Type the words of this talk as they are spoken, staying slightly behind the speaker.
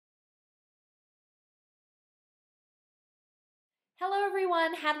Hello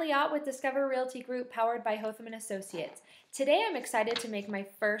everyone, Hadley Ott with Discover Realty Group powered by Hothem and Associates. Today I'm excited to make my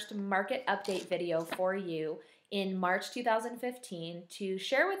first market update video for you in March 2015 to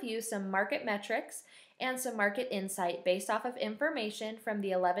share with you some market metrics and some market insight based off of information from the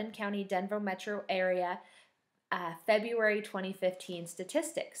 11 county Denver metro area February 2015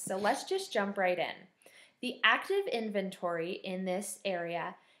 statistics. So let's just jump right in. The active inventory in this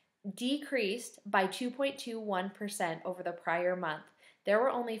area decreased by 2.21% over the prior month. There were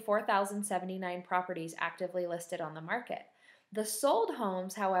only 4,079 properties actively listed on the market. The sold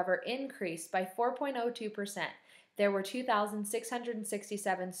homes, however, increased by 4.02%. There were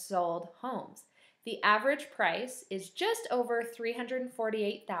 2,667 sold homes. The average price is just over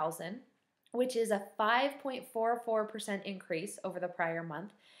 $348,000, which is a 5.44% increase over the prior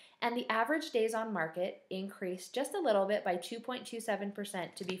month. And the average days on market increased just a little bit by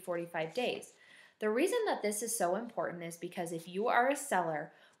 2.27% to be 45 days. The reason that this is so important is because if you are a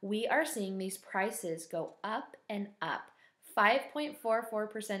seller, we are seeing these prices go up and up.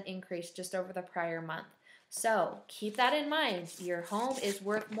 5.44% increase just over the prior month. So keep that in mind. Your home is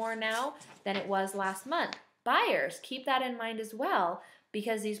worth more now than it was last month. Buyers, keep that in mind as well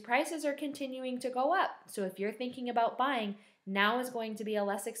because these prices are continuing to go up. So if you're thinking about buying, now is going to be a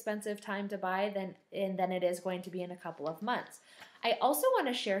less expensive time to buy than it is going to be in a couple of months. I also want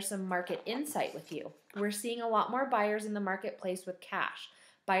to share some market insight with you. We're seeing a lot more buyers in the marketplace with cash.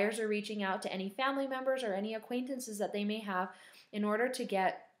 Buyers are reaching out to any family members or any acquaintances that they may have in order to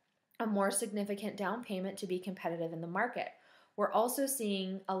get a more significant down payment to be competitive in the market. We're also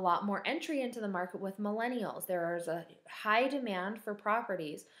seeing a lot more entry into the market with millennials. There is a high demand for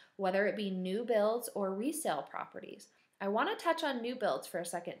properties, whether it be new builds or resale properties. I want to touch on new builds for a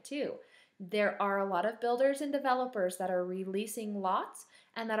second too. There are a lot of builders and developers that are releasing lots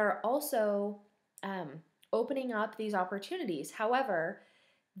and that are also opening up these opportunities. However,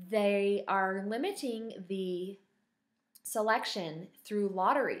 they are limiting the selection through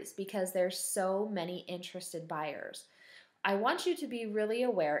lotteries because there's so many interested buyers. I want you to be really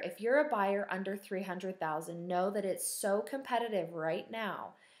aware, if you're a buyer under $300,000, know that it's so competitive right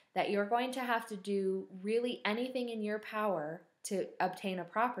now that you're going to have to do really anything in your power to obtain a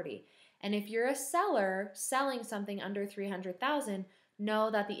property. And if you're a seller selling something under $300,000,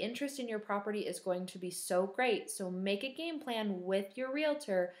 know that the interest in your property is going to be so great. So make a game plan with your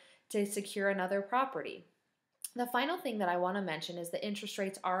realtor to secure another property. The final thing that I want to mention is the interest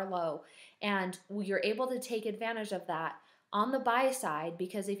rates are low and you're able to take advantage of that on the buy side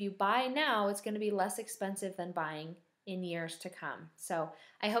because if you buy now, it's going to be less expensive than buying in years to come. So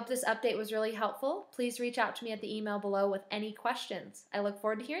I hope this update was really helpful. Please reach out to me at the email below with any questions. I look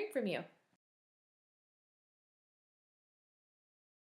forward to hearing from you.